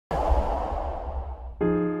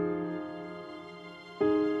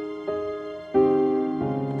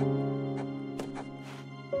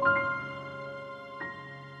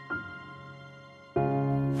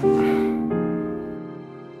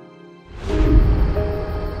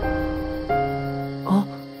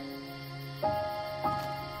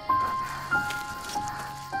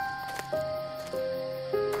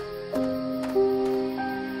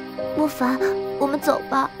凡，我们走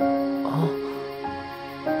吧。啊，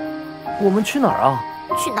我们去哪儿啊？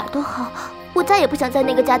去哪儿都好，我再也不想在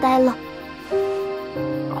那个家待了。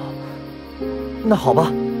那好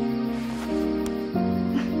吧。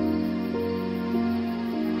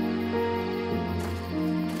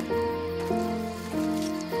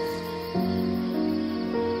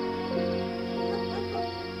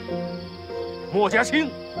莫家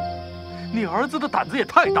清，你儿子的胆子也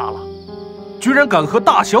太大了，居然敢和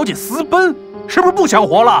大小姐私奔，是不是不想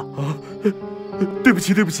活了？啊，对不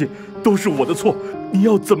起，对不起，都是我的错。你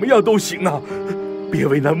要怎么样都行啊，别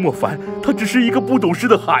为难莫凡，他只是一个不懂事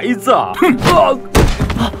的孩子。哼！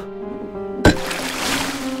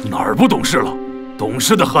哪儿不懂事了？懂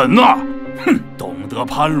事的很呐！哼，懂得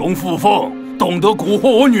攀龙附凤，懂得蛊惑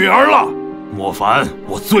我女儿了。莫凡，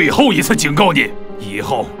我最后一次警告你，以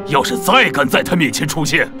后要是再敢在他面前出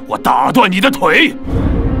现，我打断你的腿！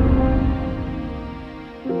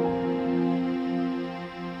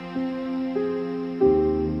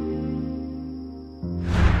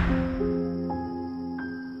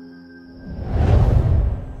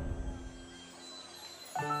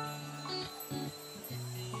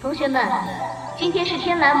同学们，今天是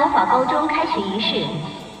天蓝魔法高中开学仪式，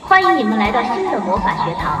欢迎你们来到新的魔法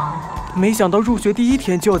学堂。没想到入学第1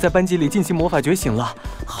天就要在班级里进行魔法觉醒了，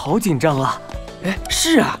好紧张啊！哎，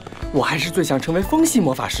是啊，我还是最想成为风系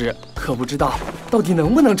魔法师，可不知道到底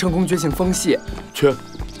能不能成功觉醒风系。切，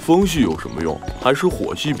风系有什么用？还是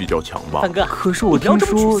火系比较强吧。范哥，可是我听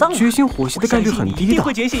说觉醒火系的概率很低的，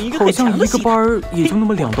好像一个班儿也就那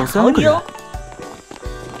么2到3个人。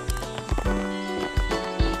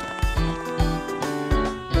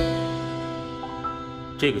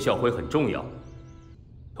这个校徽很重要，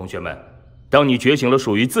同学们，当你觉醒了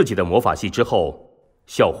属于自己的魔法系之后，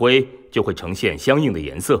校徽就会呈现相应的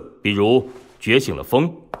颜色，比如觉醒了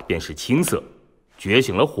风便是青色，觉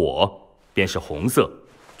醒了火便是红色，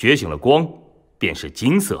觉醒了光便是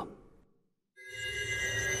金色。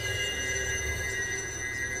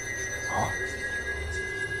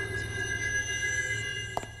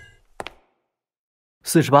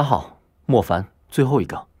48号，莫凡，最后一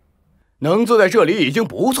个。能坐在这里已经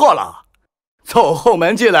不错了，走后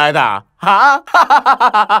门进来的啊！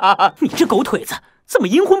你这狗腿子怎么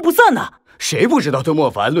阴魂不散呢？谁不知道对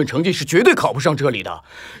莫凡论成绩是绝对考不上这里的，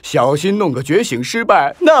小心弄个觉醒失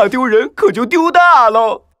败，那丢人可就丢大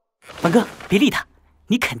喽。凡哥，别理他，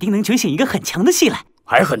你肯定能觉醒一个很强的系来。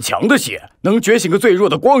还很强的系，能觉醒个最弱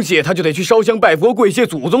的光系，他就得去烧香拜佛跪谢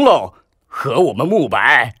祖宗喽，和我们慕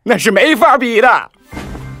白那是没法比的。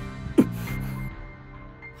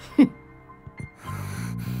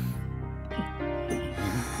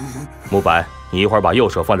慕白，你一会儿把右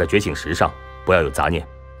手放在觉醒石上，不要有杂念。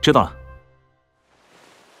知道了。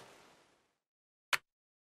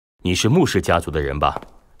你是穆氏家族的人吧？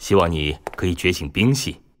希望你可以觉醒冰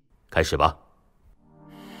系。开始吧。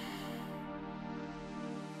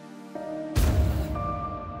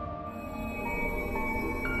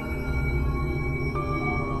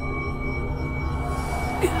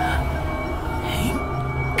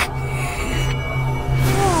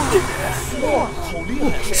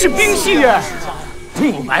是冰系，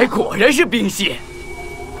慕白果然是冰系。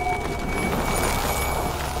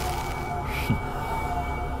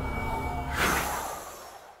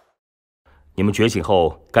你们觉醒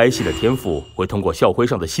后，该系的天赋会通过校徽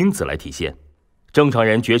上的星子来体现。正常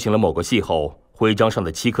人觉醒了某个系后，徽章上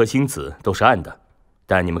的7颗星子都是暗的，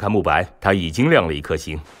但你们看慕白，他已经亮了1颗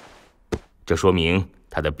星，这说明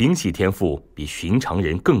他的冰系天赋比寻常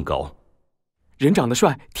人更高。人长得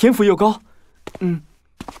帅，天赋又高，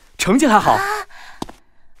成绩还好。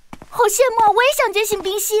好羡慕啊！我也想觉醒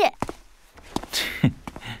冰系。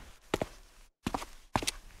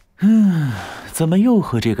怎么又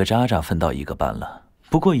和这个渣渣分到一个班了？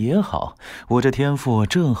不过也好，我这天赋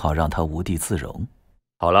正好让他无地自容。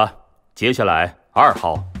好了，接下来2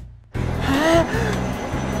号。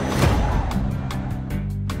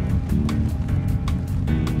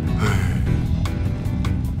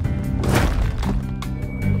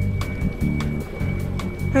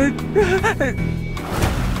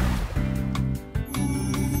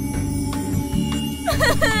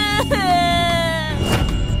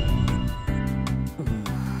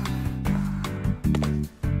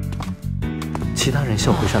其他人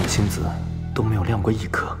校徽上的星子都没有亮过1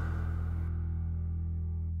颗，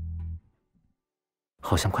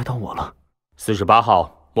好像快到我了。48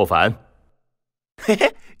号，莫凡。嘿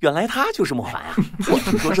嘿，原来他就是莫凡啊！我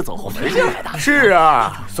听说是走后门进来的。是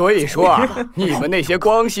啊，所以说啊，你们那些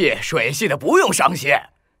光系、水系的不用伤心，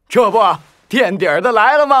这不垫底儿的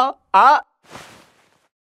来了吗？啊！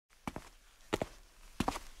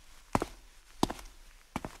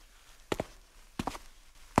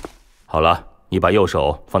好了，你把右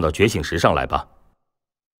手放到觉醒石上来吧。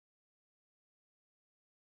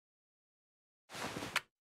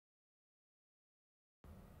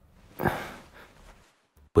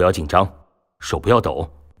不要紧张，手不要抖，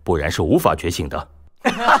不然是无法觉醒的。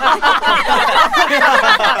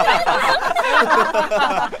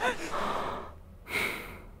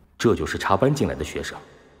这就是插班进来的学生，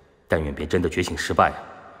但愿别真的觉醒失败，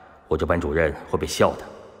我这班主任会被笑的。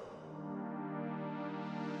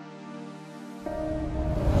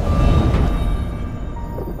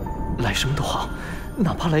来什么都好，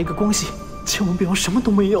哪怕来一个光系，千万不要什么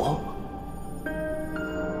都没有。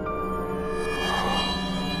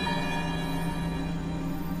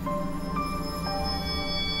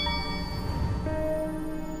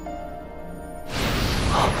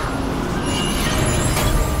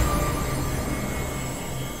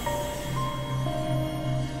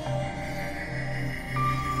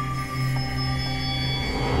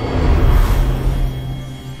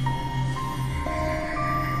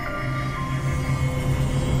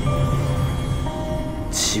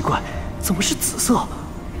奇怪，怎么是紫色？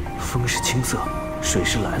风是青色，水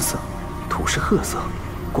是蓝色，土是褐色，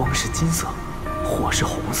光是金色，火是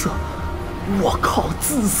红色。我靠，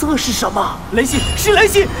紫色是什么？雷系，是雷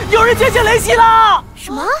系！有人觉醒雷系了！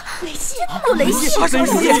什么？雷系？有雷系？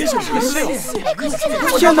雷系！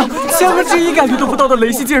天哪，1/1000概率都不到的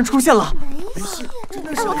雷系竟然出现了！雷系，真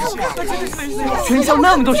的是雷系！全校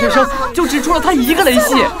那么多学生，就只出了他一个雷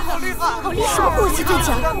系。什么火系最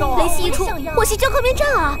强？雷系一出，火系正后面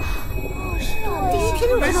战啊！第一天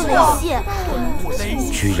就知道雷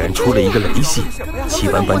系，居然出了一个雷系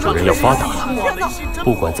，7班班主任要发达了。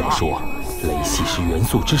不管怎么说，雷系是元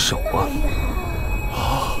素之首啊！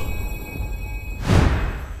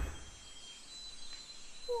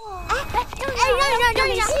让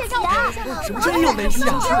一下！什么真有雷系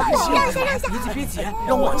啊？让一下！别急，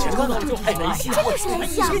让我往前看看。哎，雷系，这就是雷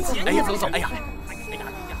系啊！哎呀，走，哎呀。